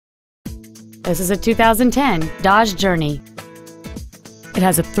This is a 2010 Dodge Journey. It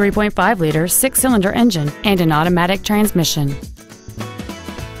has a 3.5-liter six-cylinder engine and an automatic transmission.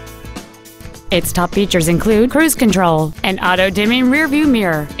 Its top features include cruise control, an auto-dimming rearview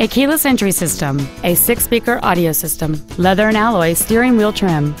mirror, a keyless entry system, a 6-speaker audio system, leather and alloy steering wheel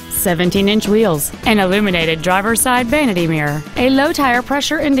trim, 17-inch wheels, an illuminated driver's side vanity mirror, a low tire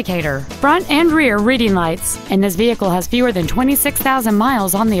pressure indicator, front and rear reading lights, and this vehicle has fewer than 26,000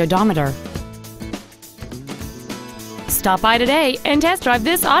 miles on the odometer. Stop by today and test drive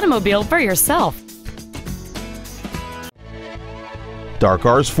this automobile for yourself.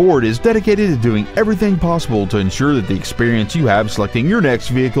 Darcars Ford is dedicated to doing everything possible to ensure that the experience you have selecting your next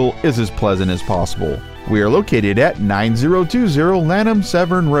vehicle is as pleasant as possible. We are located at 9020 Lanham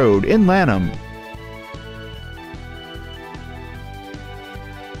Severn Road in Lanham.